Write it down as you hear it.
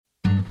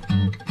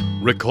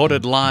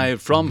Recorded live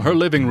from her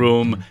living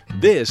room,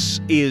 this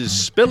is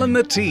Spillin'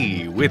 the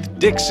Tea with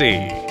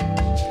Dixie.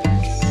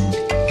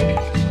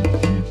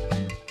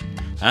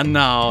 And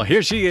now,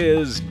 here she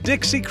is,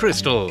 Dixie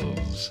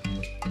Crystals.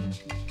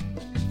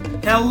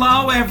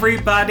 Hello,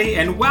 everybody,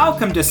 and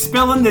welcome to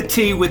Spillin' the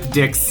Tea with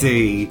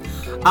Dixie.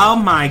 Oh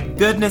my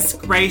goodness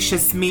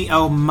gracious me,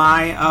 oh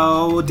my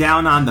oh,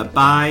 down on the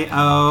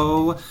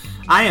bio.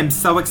 I am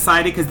so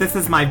excited because this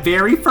is my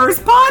very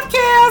first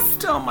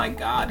podcast. Oh my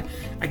God,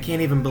 I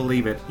can't even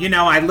believe it. You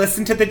know, I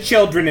listened to the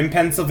children in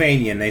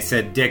Pennsylvania and they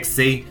said,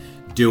 Dixie,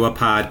 do a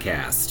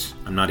podcast.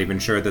 I'm not even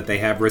sure that they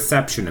have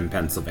reception in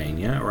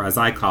Pennsylvania, or as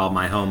I call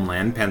my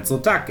homeland,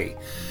 Pennsyltucky.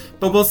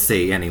 But we'll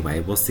see.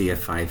 Anyway, we'll see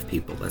if 5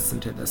 people listen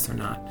to this or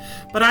not.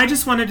 But I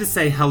just wanted to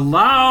say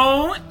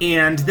hello,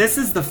 and this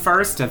is the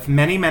first of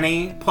many,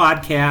 many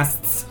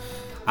podcasts.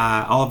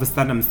 All of a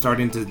sudden, I'm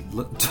starting to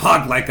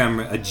talk like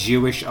I'm a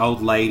Jewish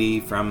old lady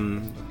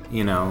from,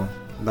 you know,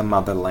 the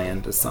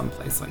motherland or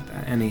someplace like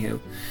that. Anywho.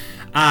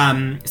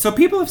 So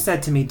people have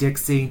said to me,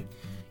 Dixie,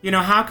 you know,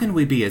 how can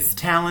we be as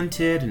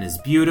talented and as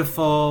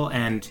beautiful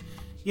and,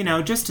 you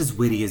know, just as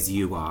witty as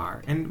you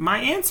are? And my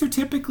answer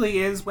typically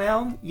is,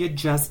 well, you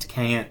just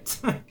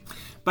can't.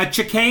 But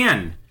you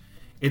can.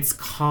 It's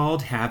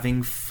called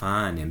having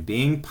fun and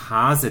being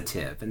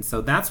positive. And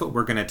so that's what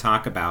we're going to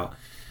talk about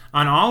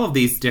on all of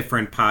these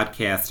different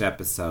podcast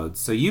episodes.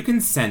 So you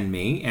can send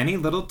me any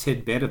little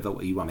tidbit of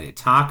what you want me to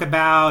talk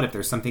about, if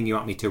there's something you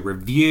want me to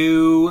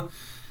review.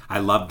 I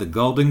love the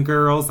Golden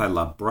Girls. I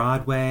love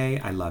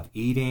Broadway. I love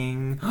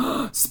eating.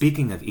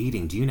 Speaking of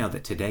eating, do you know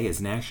that today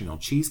is National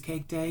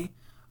Cheesecake Day?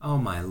 Oh,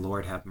 my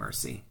Lord, have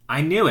mercy.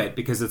 I knew it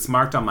because it's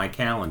marked on my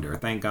calendar.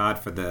 Thank God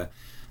for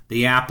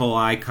the Apple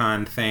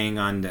icon thing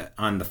on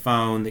the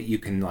phone that you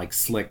can, like,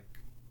 slick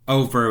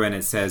over, and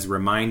it says,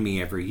 remind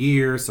me every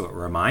year. So it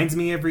reminds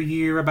me every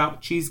year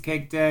about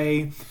Cheesecake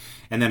Day.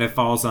 And then it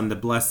falls on the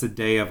blessed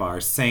day of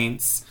our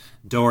saints,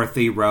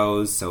 Dorothy,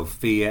 Rose,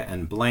 Sophia,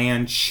 and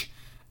Blanche,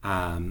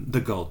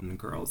 the Golden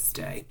Girls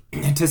Day.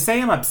 To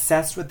say I'm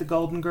obsessed with the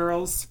Golden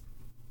Girls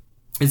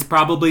is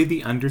probably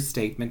the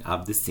understatement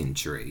of the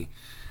century.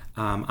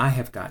 I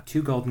have got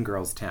 2 Golden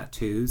Girls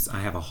tattoos. I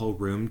have a whole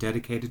room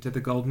dedicated to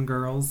the Golden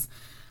Girls.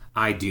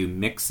 I do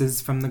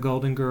mixes from the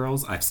Golden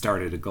Girls. I've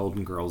started a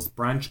Golden Girls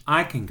brunch.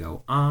 I can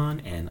go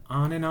on and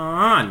on and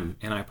on.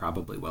 And I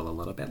probably will a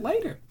little bit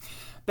later.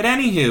 But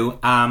anywho,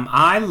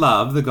 I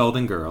love the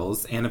Golden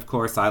Girls. And of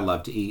course, I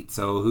love to eat.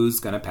 So who's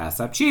going to pass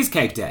up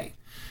Cheesecake Day?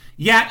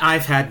 Yet,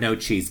 I've had no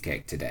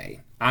cheesecake today.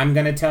 I'm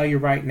going to tell you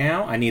right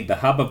now, I need the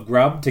hub of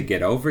grub to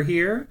get over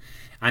here.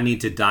 I need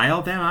to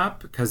dial them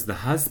up because the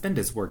husband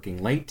is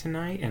working late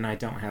tonight and I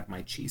don't have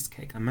my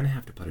cheesecake. I'm going to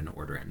have to put an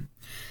order in.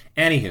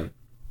 Anywho,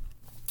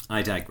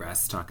 I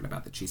digress talking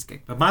about the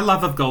cheesecake. But my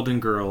love of Golden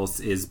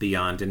Girls is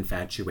beyond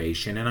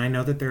infatuation, and I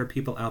know that there are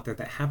people out there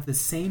that have the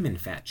same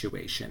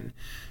infatuation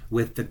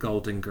with the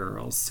Golden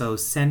Girls. So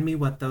send me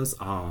what those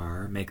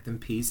are, make them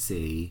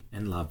PC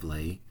and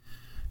lovely.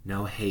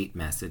 No hate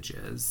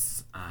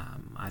messages.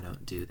 I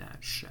don't do that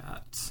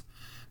shit.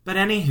 But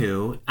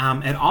anywho,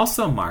 it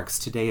also marks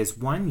today is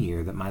 1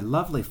 year that my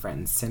lovely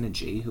friend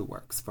Synergy, who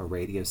works for a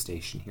radio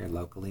station here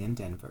locally in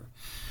Denver,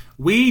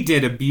 we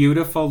did a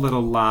beautiful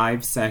little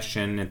live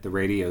session at the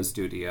radio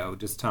studio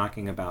just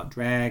talking about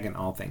drag and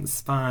all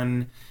things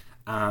fun.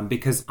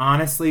 Because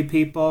honestly,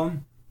 people,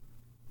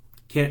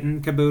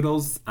 kitten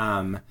caboodles,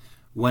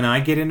 when I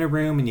get in a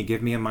room and you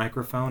give me a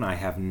microphone, I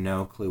have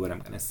no clue what I'm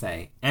going to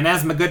say. And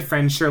as my good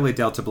friend Shirley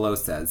Delta Blow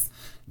says,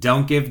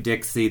 don't give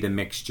Dixie the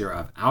mixture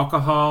of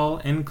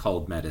alcohol and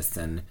cold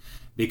medicine,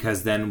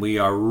 because then we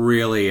are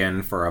really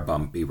in for a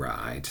bumpy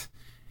ride.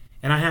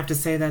 And I have to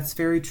say that's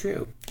very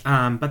true.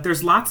 But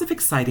there's lots of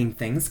exciting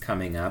things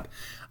coming up.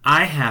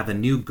 I have a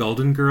new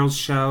Golden Girls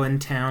show in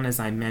town, as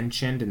I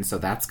mentioned, and so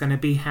that's going to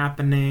be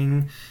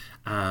happening.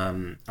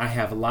 I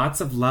have lots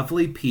of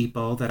lovely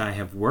people that I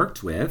have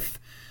worked with.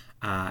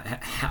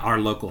 Our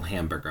local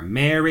Hamburger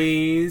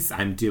Mary's.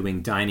 I'm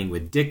doing Dining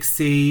with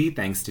Dixie,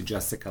 thanks to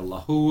Jessica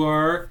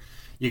LaHour.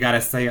 You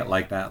gotta say it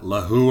like that,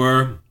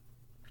 LaHour.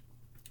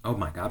 Oh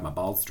my God, my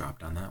balls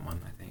dropped on that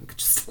one, I think.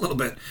 Just a little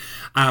bit.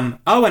 And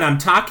I'm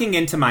talking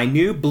into my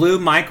new blue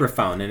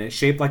microphone, and it's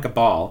shaped like a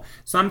ball.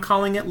 So I'm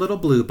calling it Little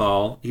Blue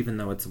Ball, even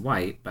though it's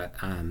white. But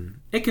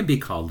it can be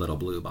called Little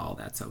Blue Ball.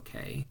 That's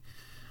okay.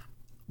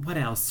 What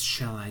else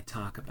shall I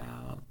talk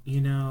about?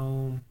 You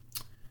know,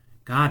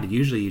 God,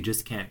 usually you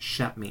just can't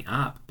shut me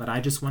up. But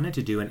I just wanted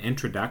to do an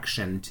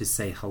introduction to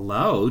say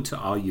hello to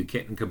all you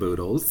kitten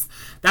caboodles.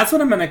 That's what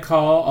I'm going to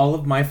call all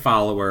of my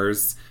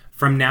followers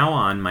from now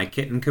on, my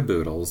kitten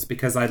caboodles,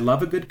 because I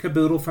love a good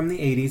caboodle from the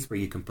 80s where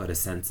you can put a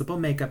sensible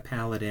makeup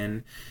palette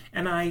in.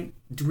 And I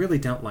really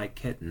don't like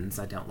kittens.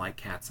 I don't like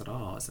cats at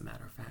all, as a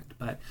matter of fact.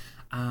 But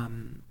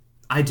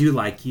I do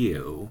like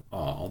you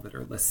all that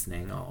are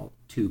listening, all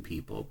 2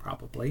 people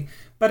probably.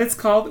 But it's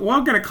called, well,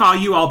 I'm going to call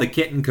you all the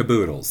kitten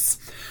caboodles.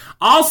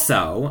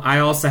 Also, I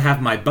also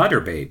have my butter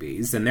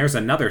babies, and there's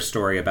another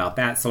story about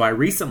that. So I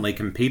recently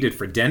competed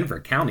for Denver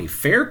County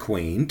Fair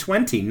Queen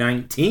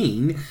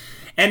 2019.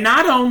 And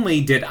not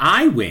only did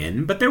I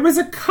win, but there was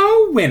a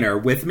co-winner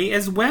with me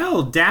as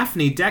well,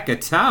 Daphne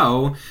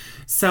Decato.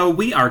 So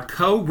we are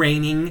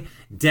co-reigning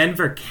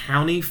Denver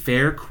County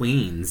Fair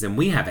Queens, and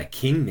we have a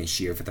king this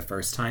year for the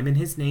first time, and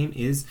his name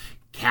is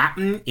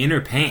Captain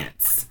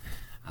Innerpants.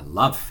 I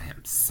love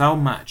him so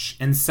much.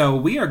 And so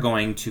we are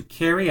going to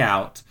carry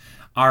out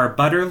our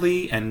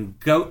butterly and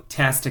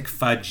goat-tastic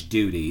fudge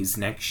duties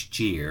next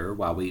year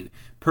while we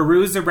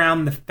peruse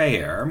around the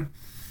fair.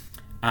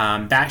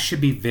 That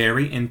should be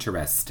very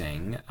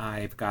interesting.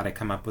 I've got to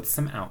come up with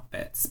some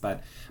outfits,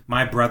 but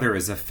my brother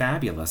is a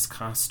fabulous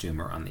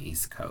costumer on the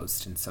East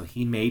Coast, and so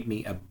he made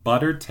me a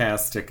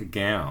butter-tastic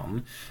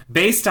gown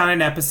based on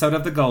an episode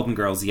of The Golden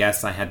Girls.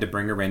 Yes, I had to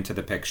bring her into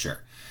the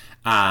picture.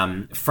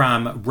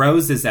 From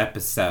Rose's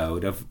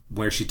episode of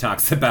where she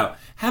talks about,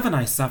 haven't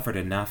I suffered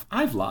enough?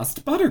 I've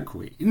lost Butter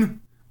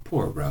Queen.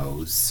 Poor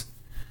Rose.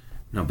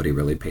 Nobody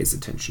really pays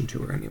attention to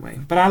her anyway.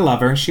 But I love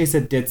her. She's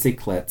a ditzy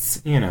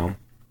klitz, you know.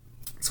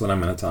 That's what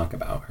I'm going to talk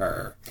about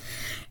her.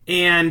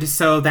 And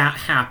so that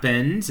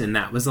happened, and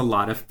that was a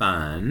lot of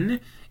fun.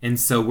 And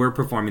so we're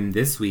performing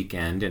this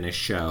weekend in a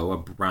show, a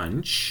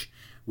brunch,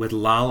 with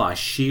Lala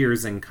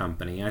Shears and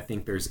Company. I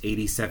think there's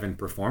 87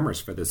 performers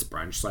for this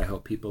brunch, so I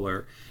hope people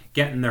are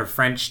getting their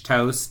French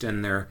toast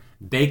and their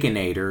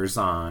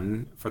Baconators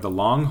on for the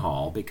long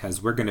haul,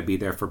 because we're going to be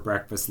there for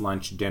breakfast,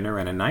 lunch, dinner,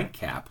 and a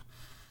nightcap.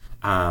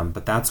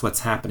 But that's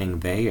what's happening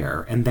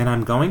there. And then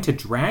I'm going to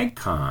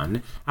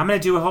DragCon. I'm going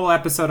to do a whole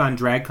episode on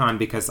DragCon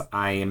because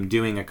I am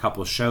doing a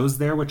couple shows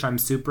there, which I'm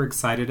super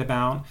excited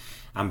about.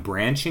 I'm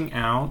branching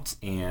out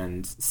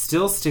and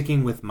still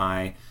sticking with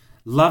my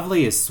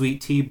lovely as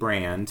sweet tea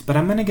brand, but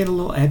I'm going to get a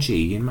little edgy.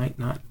 You might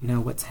not know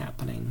what's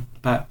happening.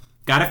 But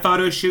got a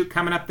photo shoot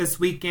coming up this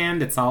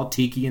weekend. It's all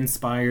tiki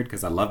inspired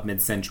because I love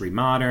mid-century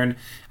modern.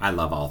 I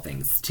love all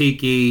things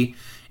tiki.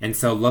 And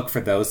so look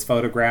for those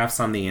photographs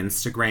on the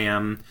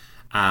Instagram.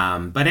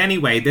 But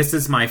anyway, this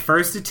is my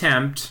first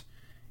attempt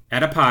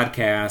at a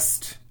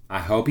podcast. I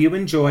hope you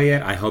enjoy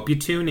it. I hope you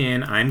tune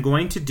in. I'm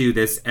going to do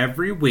this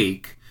every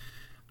week.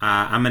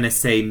 I'm going to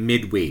say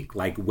midweek,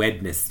 like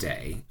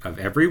Wednesday of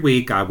every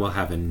week. I will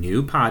have a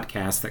new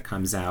podcast that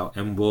comes out,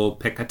 and we'll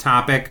pick a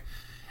topic.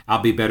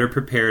 I'll be better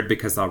prepared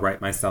because I'll write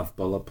myself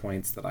bullet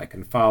points that I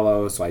can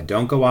follow so I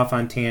don't go off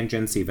on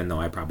tangents, even though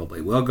I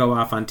probably will go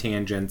off on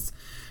tangents.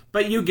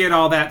 But you get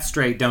all that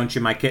straight, don't you,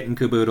 my kitten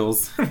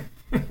caboodles?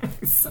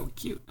 So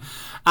cute.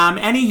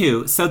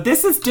 Anywho, so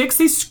this is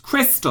Dixie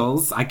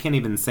Crystals. I can't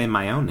even say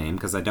my own name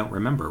because I don't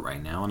remember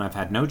right now, and I've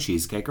had no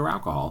cheesecake or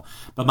alcohol.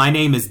 But my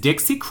name is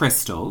Dixie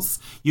Crystals.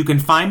 You can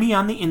find me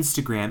on the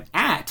Instagram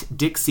at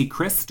Dixie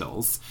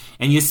Crystals,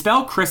 and you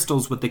spell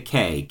crystals with a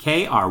K,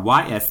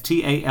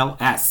 Krystals.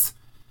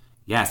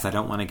 Yes, I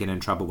don't want to get in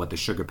trouble with the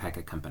Sugar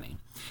Packet Company.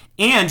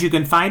 And you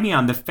can find me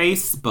on the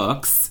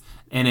Facebooks,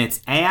 and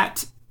it's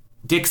at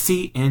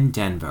Dixie in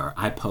Denver.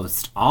 I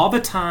post all the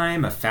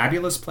time of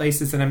fabulous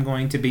places that I'm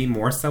going to be,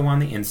 more so on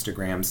the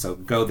Instagram, so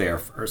go there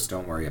first.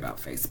 Don't worry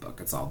about Facebook.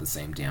 It's all the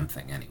same damn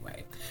thing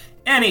anyway.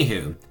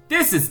 Anywho,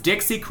 this is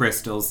Dixie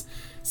Crystals,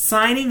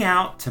 signing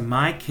out to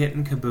my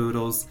kitten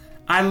caboodles.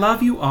 I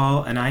love you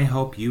all, and I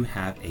hope you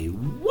have a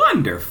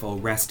wonderful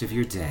rest of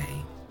your day.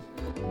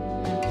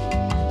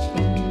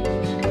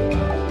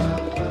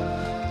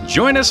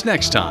 Join us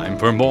next time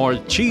for more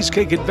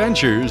cheesecake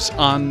adventures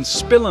on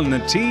Spillin' the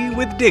Tea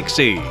with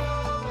Dixie.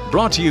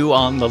 Brought to you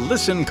on the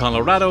Listen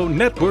Colorado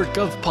network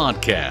of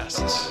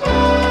podcasts.